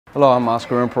Hello, I'm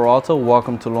Oscar and Peralta.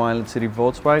 Welcome to Long Island City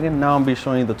Volkswagen. Now I'm going to be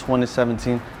showing you the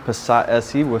 2017 Passat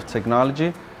SE with technology.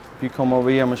 If you come over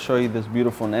here, I'm going to show you this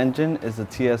beautiful engine. It's a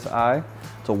TSI.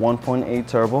 It's a 1.8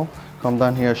 turbo. Come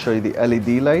down here, I'll show you the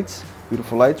LED lights.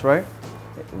 Beautiful lights, right?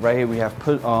 Right here we have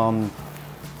front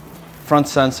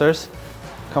sensors.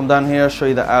 Come down here, I'll show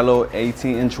you the alloy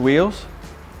 18-inch wheels.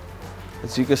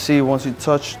 As you can see, once you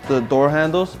touch the door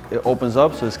handles, it opens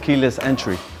up, so it's keyless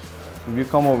entry. If you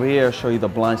come over here, I'll show you the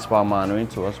blind spot monitoring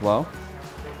too as well.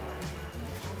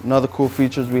 Another cool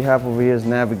features we have over here is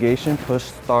navigation, push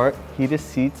start, heated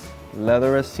seats,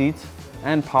 leatherette seats,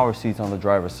 and power seats on the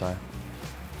driver's side.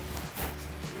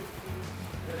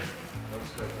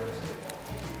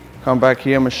 Come back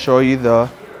here, I'm going to show you the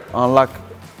unlock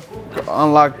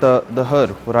the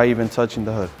hood without even touching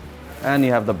the hood. And you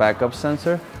have the backup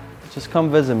sensor. Just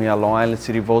come visit me at Long Island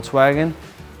City Volkswagen,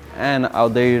 and I'll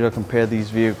dare you to compare these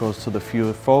vehicles to the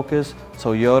Ford Focus,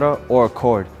 Toyota, or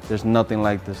Accord. There's nothing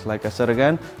like this. Like I said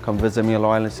again, come visit me at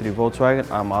Long Island City Volkswagen.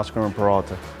 I'm Oscar and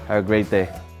Peralta. Have a great day.